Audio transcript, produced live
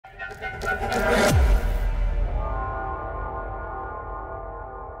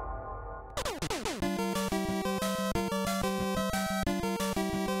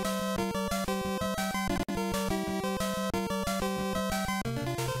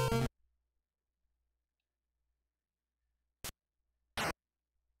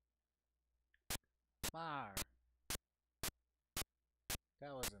Fire.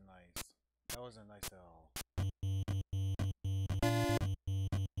 That wasn't nice. That wasn't nice at all.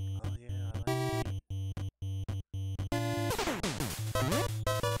 Oh yeah, I like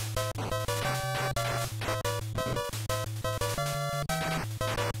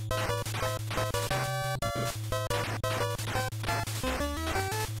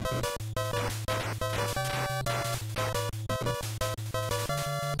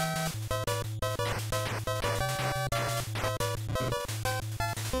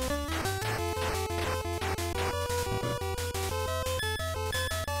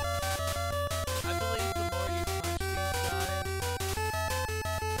I believe the more you punch these guys,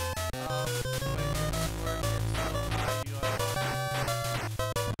 when your score gets so high, you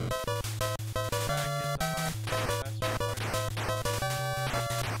try and get the hard score. That's your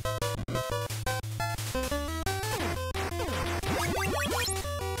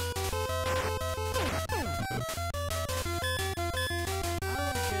I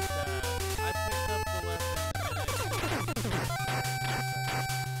don't get that. I picked up the weapon and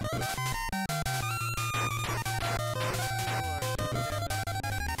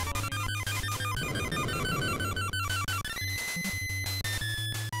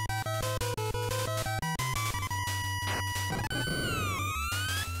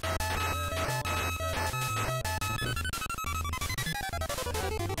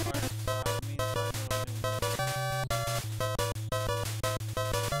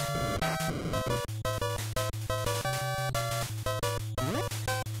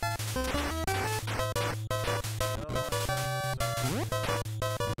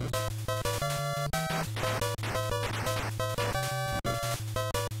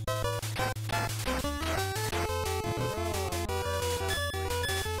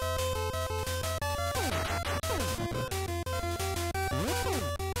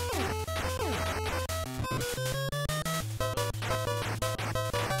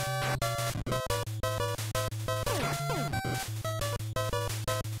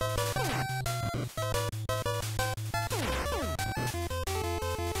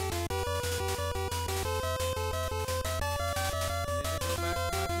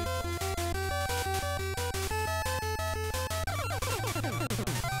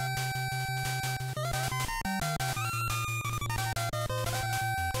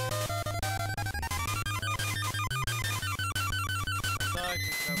I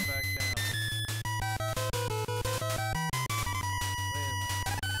can come back down.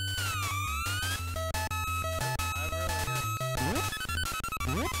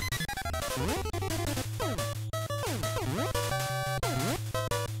 Wait a minute. I really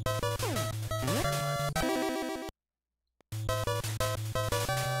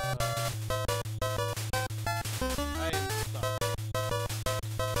I am stuck.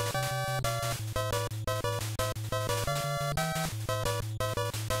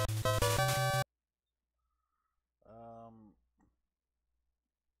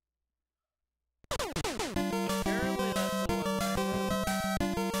 Apparently that's the one-way road.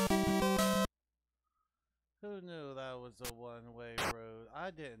 Who knew that was a one-way road? I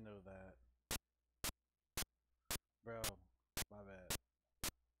didn't know that. Bro, my bad.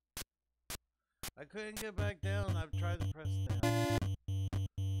 I couldn't get back down. I've tried to press down.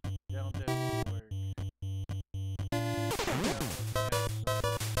 Down didn't work. Down was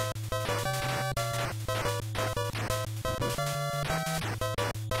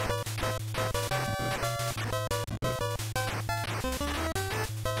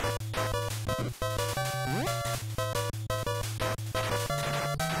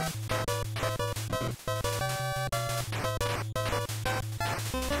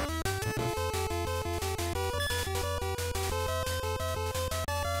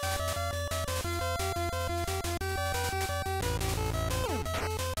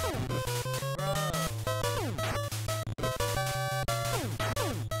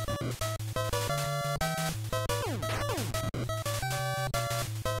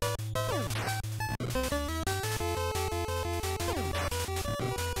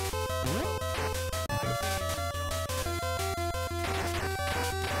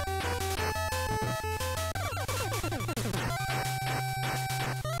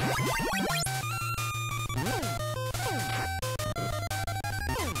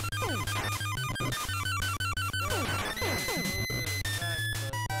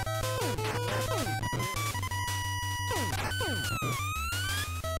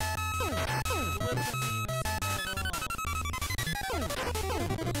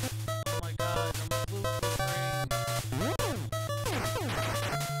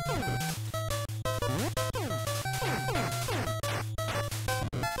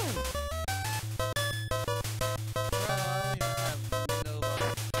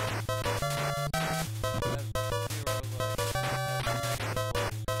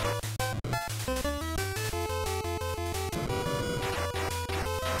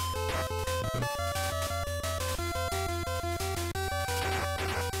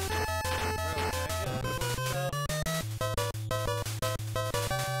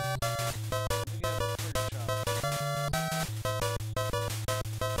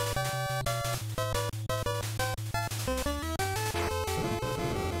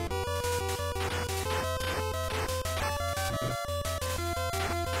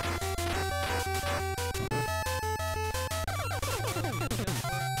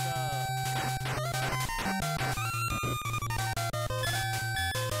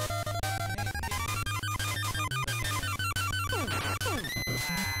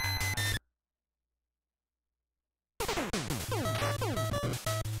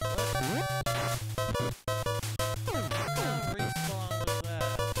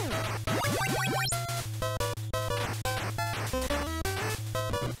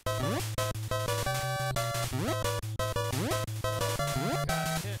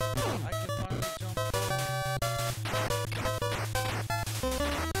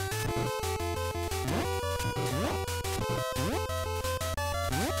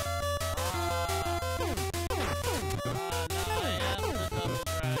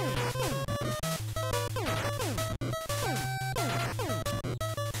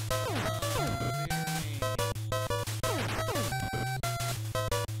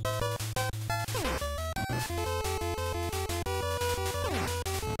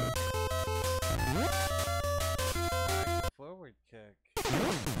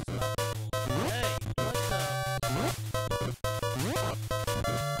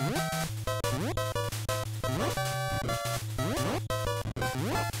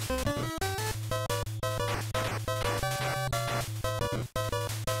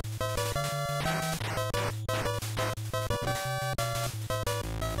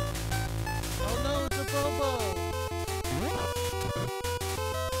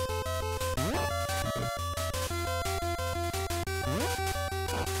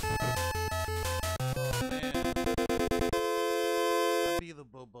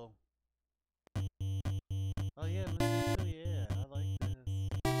Hobo. Oh yeah, Mr. Two, yeah, I like this.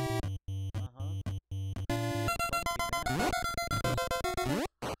 Uh-huh.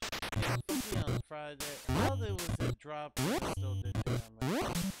 Yeah, funky on Friday. How there was a drop and I still didn't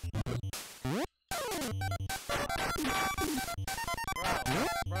remember.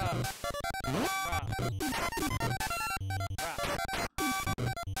 Bro.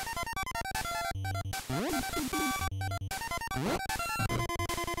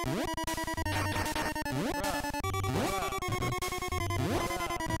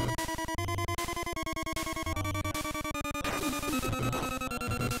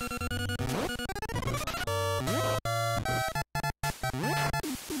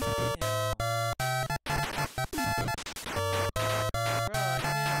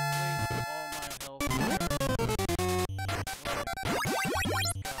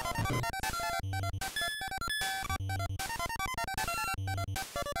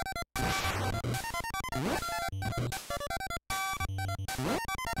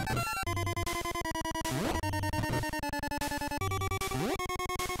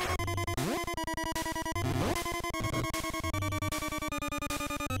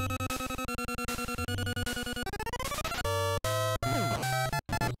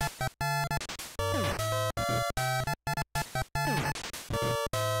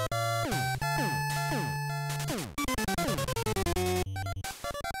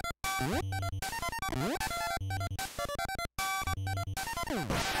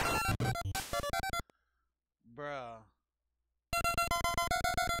 Bruh.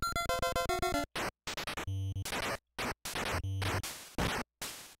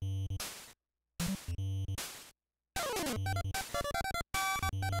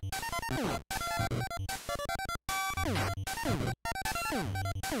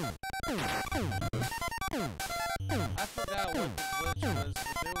 I forgot what the glitch was,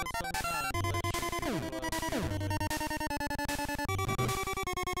 but there was some kind of glitch you could do up here with.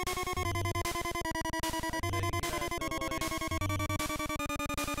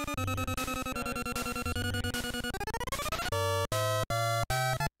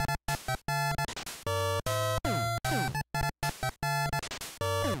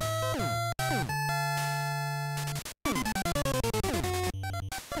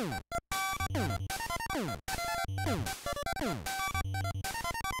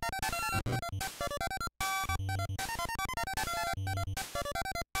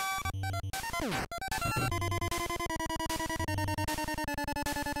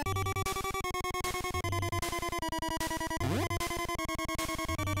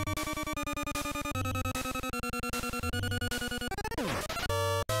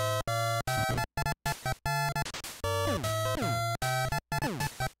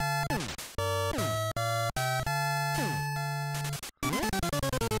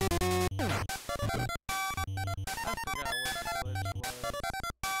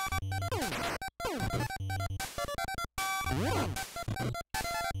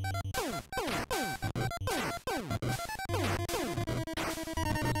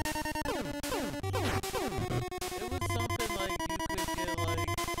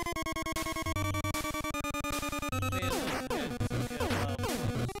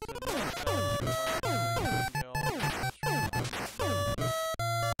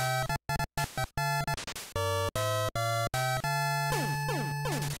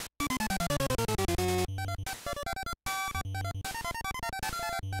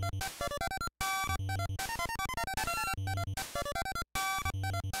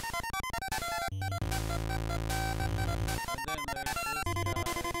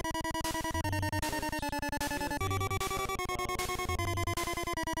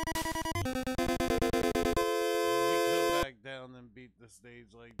 The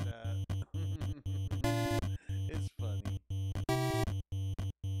stage like that. It's funny.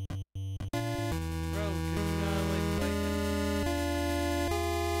 Bro, can you not like play this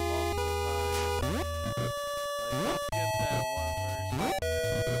multiple times? Like, let's get that one version.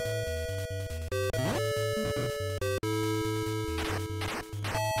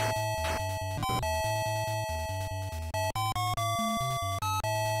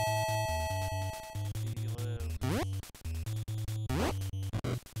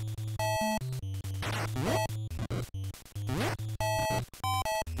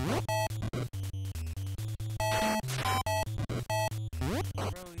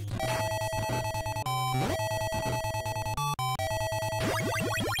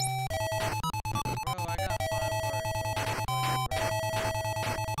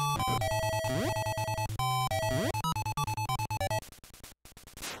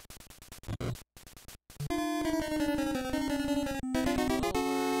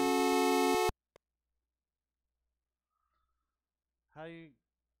 Over. How you,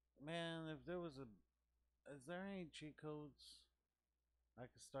 man? If there was a, is there any cheat codes I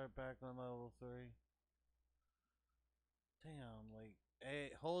could start back on level 3? Damn, like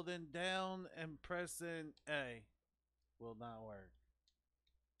A, holding down and pressing A will not work.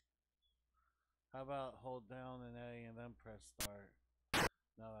 How about hold down and A and then press start?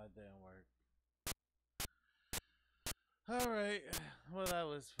 No, that didn't work. Alright, well that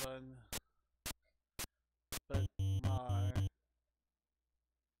was fun. But Mar,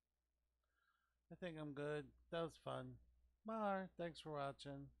 I think I'm good. That was fun. Mar, thanks for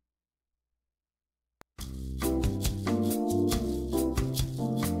watching.